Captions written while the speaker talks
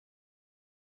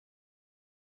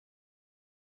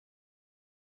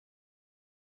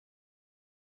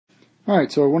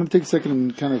Alright, so I want to take a second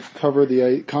and kind of cover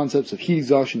the concepts of heat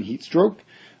exhaustion and heat stroke.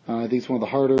 I think it's one of the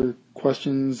harder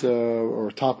questions or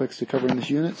topics to cover in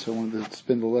this unit, so I wanted to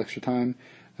spend a little extra time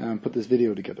and put this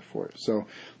video together for you. So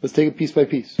let's take it piece by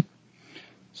piece.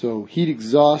 So heat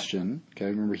exhaustion, okay,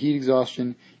 remember heat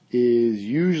exhaustion is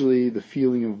usually the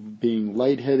feeling of being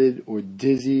lightheaded or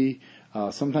dizzy,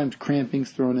 sometimes cramping's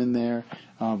thrown in there,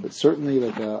 but certainly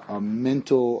like a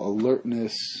mental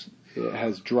alertness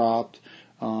has dropped.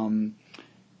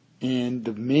 And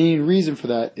the main reason for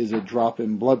that is a drop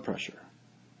in blood pressure.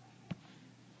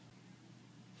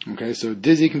 Okay, so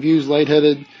dizzy, confused,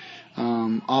 lightheaded.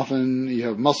 Often you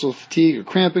have muscle fatigue or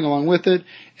cramping along with it,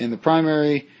 and the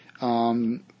primary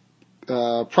problem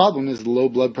is the low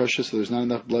blood pressure, so there's not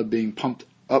enough blood being pumped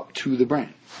up to the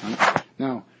brain. Right?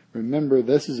 Now, remember,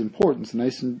 this is important. It's a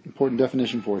nice and important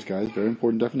definition for us, guys. Very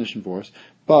important definition for us.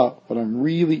 But what I'm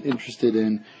really interested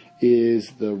in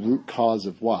is the root cause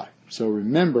of why. So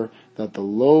remember that the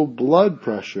low blood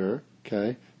pressure,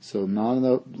 okay, so not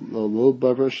enough low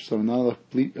blood pressure, so not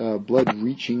enough blood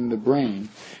reaching the brain,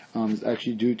 is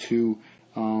actually due to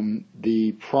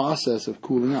the process of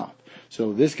cooling off.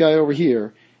 So this guy over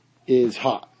here is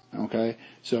hot, okay?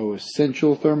 So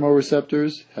essential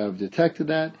thermoreceptors have detected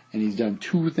that, and he's done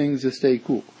two things to stay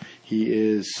cool. He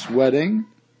is sweating,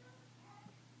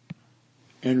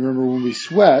 and remember when we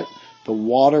sweat, the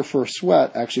water for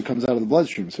sweat actually comes out of the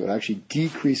bloodstream, so it actually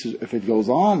decreases, if it goes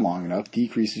on long enough,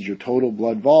 decreases your total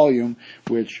blood volume,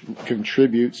 which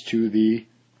contributes to the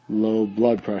low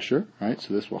blood pressure, right?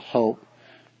 So this will help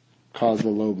cause the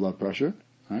low blood pressure,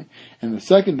 right? And the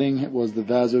second thing was the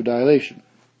vasodilation.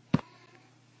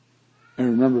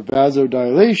 And remember,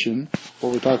 vasodilation,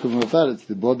 what we're talking about that, it's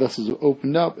the blood vessels are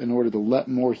opened up in order to let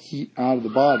more heat out of the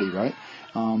body, right?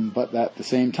 But at the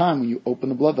same time, when you open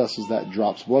the blood vessels, that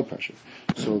drops blood pressure.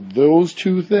 So those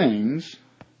two things,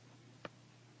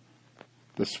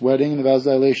 the sweating and the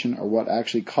vasodilation, are what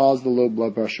actually cause the low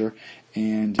blood pressure.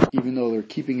 And even though they're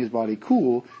keeping his body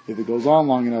cool, if it goes on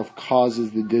long enough,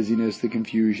 causes the dizziness, the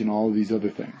confusion, all of these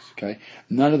other things. Okay,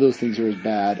 none of those things are as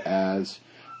bad as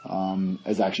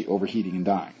actually overheating and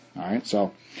dying. All right,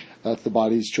 so that's the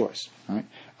body's choice. All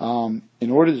right,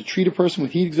 in order to treat a person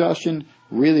with heat exhaustion,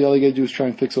 really all you got to do is try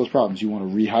and fix those problems. You want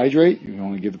to rehydrate. You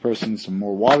want to give the person some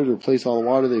more water to replace all the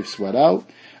water they've sweat out.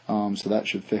 So that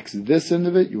should fix this end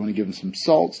of it. You want to give them some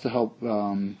salts to help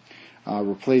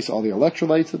replace all the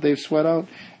electrolytes that they've sweat out.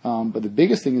 But the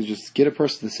biggest thing is just get a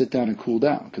person to sit down and cool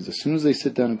down, because as soon as they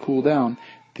sit down and cool down,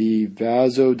 the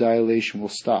vasodilation will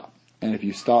stop. And if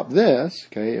you stop this,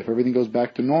 okay, if everything goes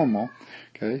back to normal,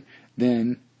 okay,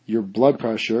 then your blood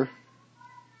pressure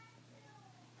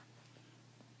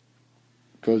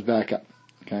goes back up.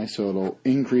 Okay, so it'll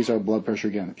increase our blood pressure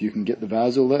again. If you can get the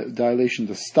vasodilation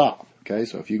to stop, okay,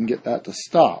 so if you can get that to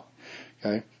stop,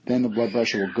 okay, then the blood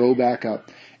pressure will go back up,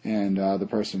 and the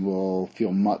person will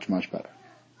feel much, much better.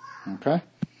 Okay?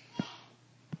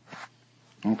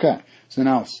 Okay. So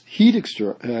now, heat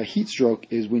stroke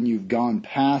is when you've gone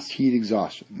past heat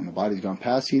exhaustion, when the body's gone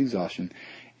past heat exhaustion,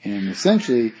 and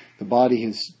essentially the body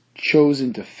has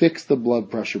chosen to fix the blood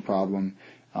pressure problem,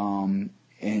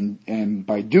 and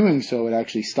by doing so, it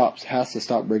actually has to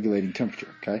stop regulating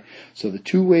temperature. Okay, so the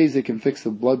two ways it can fix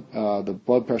the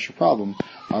blood pressure problem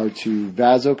are to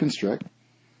vasoconstrict.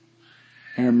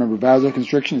 And remember,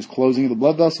 vasoconstriction is closing of the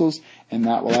blood vessels, and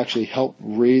that will actually help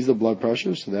raise the blood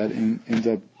pressure. So that ends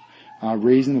up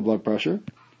raising the blood pressure.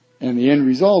 And the end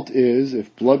result is,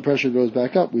 if blood pressure goes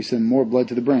back up, we send more blood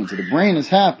to the brain. So the brain is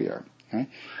happier. Okay?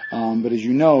 But as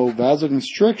you know,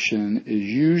 vasoconstriction is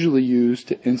usually used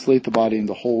to insulate the body and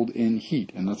to hold in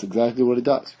heat. And that's exactly what it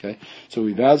does. Okay? So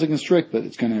we vasoconstrict, but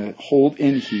it's going to hold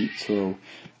in heat. So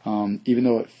even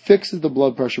though it fixes the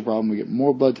blood pressure problem, we get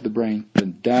more blood to the brain.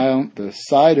 The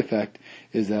side effect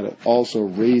is that it also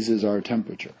raises our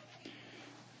temperature.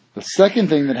 The second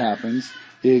thing that happens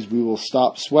is we will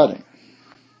stop sweating.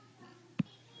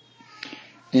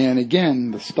 And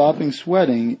again, the stopping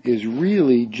sweating is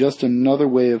really just another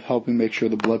way of helping make sure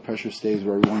the blood pressure stays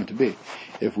where we want it to be.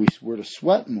 If we were to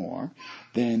sweat more,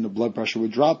 then the blood pressure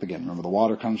would drop again. Remember, the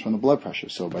water comes from the blood pressure.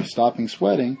 So by stopping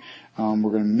sweating,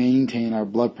 we're going to maintain our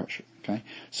blood pressure. Okay?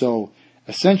 So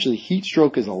essentially, heat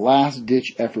stroke is a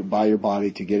last-ditch effort by your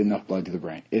body to get enough blood to the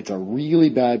brain. It's a really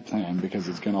bad plan because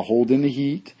it's going to hold in the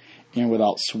heat, and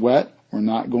without sweat, we're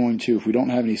not going to, if we don't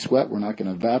have any sweat, we're not going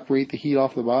to evaporate the heat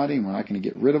off the body, and we're not going to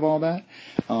get rid of all that.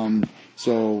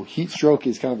 So heat stroke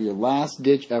is kind of your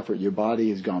last-ditch effort. Your body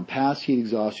has gone past heat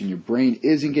exhaustion. Your brain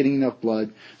isn't getting enough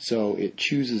blood, so it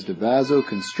chooses to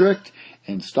vasoconstrict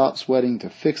and stop sweating to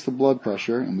fix the blood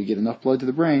pressure, and we get enough blood to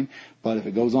the brain. But if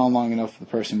it goes on long enough, the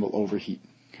person will overheat.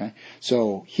 Okay,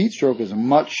 so heat stroke is a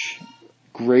much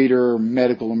greater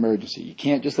medical emergency. You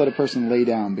can't just let a person lay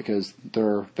down because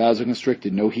they're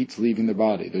vasoconstricted, no heat's leaving their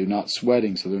body, they're not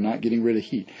sweating, so they're not getting rid of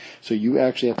heat. So you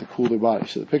actually have to cool their body.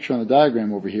 So the picture on the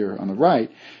diagram over here on the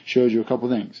right shows you a couple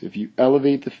things. If you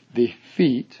elevate the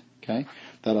feet, okay,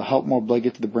 that'll help more blood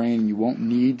get to the brain, and you won't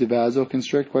need to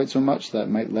vasoconstrict quite so much. So that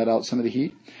might let out some of the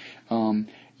heat.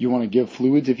 You want to give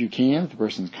fluids if you can. If the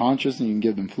person's conscious, and you can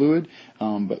give them fluid.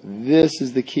 But this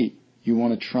is the key. You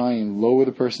want to try and lower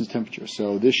the person's temperature.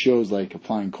 So this shows like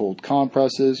applying cold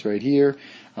compresses right here,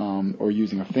 or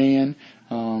using a fan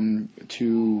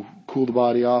to cool the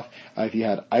body off. If you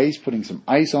had ice, putting some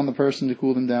ice on the person to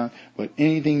cool them down. But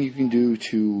anything you can do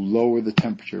to lower the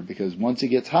temperature, because once it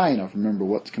gets high enough, remember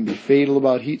what can be fatal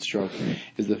about heat stroke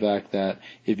is the fact that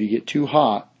if you get too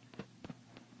hot,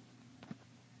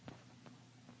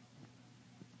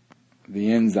 the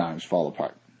enzymes fall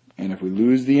apart. And if we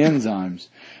lose the enzymes,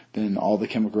 then all the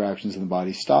chemical reactions in the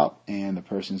body stop and the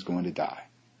person's going to die.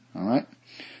 All right?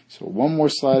 So one more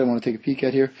slide I want to take a peek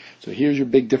at here. So here's your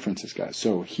big differences, guys.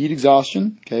 So heat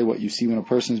exhaustion, okay, what you see when a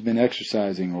person's been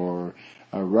exercising or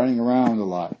running around a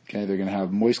lot. Okay, they're going to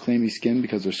have moist, clammy skin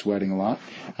because they're sweating a lot.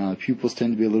 Pupils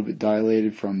tend to be a little bit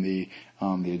dilated from the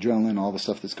adrenaline, all the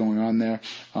stuff that's going on there.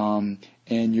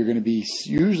 And you're going to be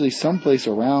usually someplace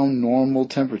around normal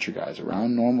temperature, guys,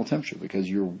 around normal temperature, because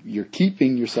you're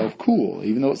keeping yourself cool.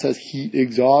 Even though it says heat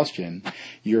exhaustion,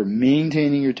 you're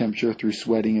maintaining your temperature through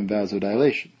sweating and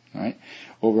vasodilation. All right.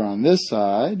 Over on this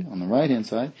side, on the right-hand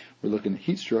side, we're looking at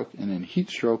heat stroke, and in heat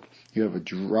stroke, you have a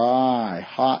dry,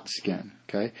 hot skin.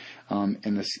 Okay,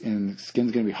 and the skin's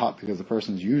going to be hot because the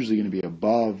person's usually going to be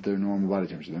above their normal body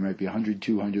temperature. They might be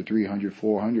 102, 103,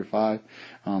 104, 105.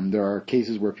 There are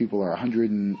cases where people are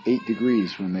 108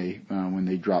 degrees when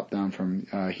they drop down from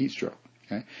heat stroke.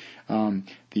 Okay,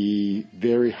 the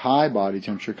very high body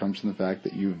temperature comes from the fact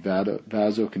that you've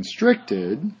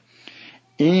vasoconstricted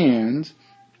and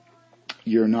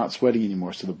you're not sweating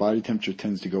anymore, so the body temperature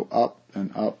tends to go up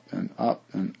and up and up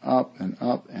and up and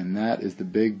up, and that is the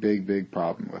big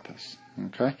problem with us.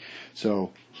 Okay,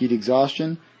 so heat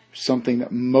exhaustion, something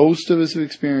that most of us have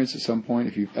experienced at some point.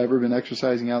 If you've ever been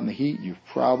exercising out in the heat, you've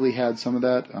probably had some of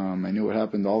that. I know it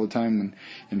happened all the time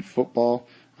in football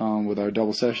with our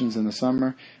double sessions in the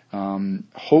summer.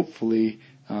 Hopefully,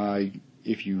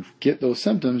 if you get those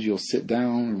symptoms, you'll sit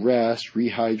down, rest,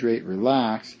 rehydrate,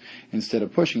 relax, instead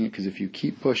of pushing it, because if you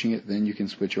keep pushing it, then you can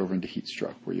switch over into heat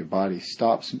stroke, where your body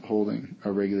stops holding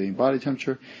or regulating body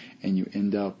temperature, and you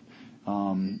end up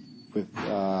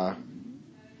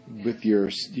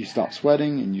you stop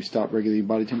sweating, and you stop regulating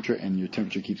body temperature, and your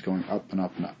temperature keeps going up and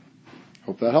up and up.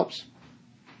 Hope that helps.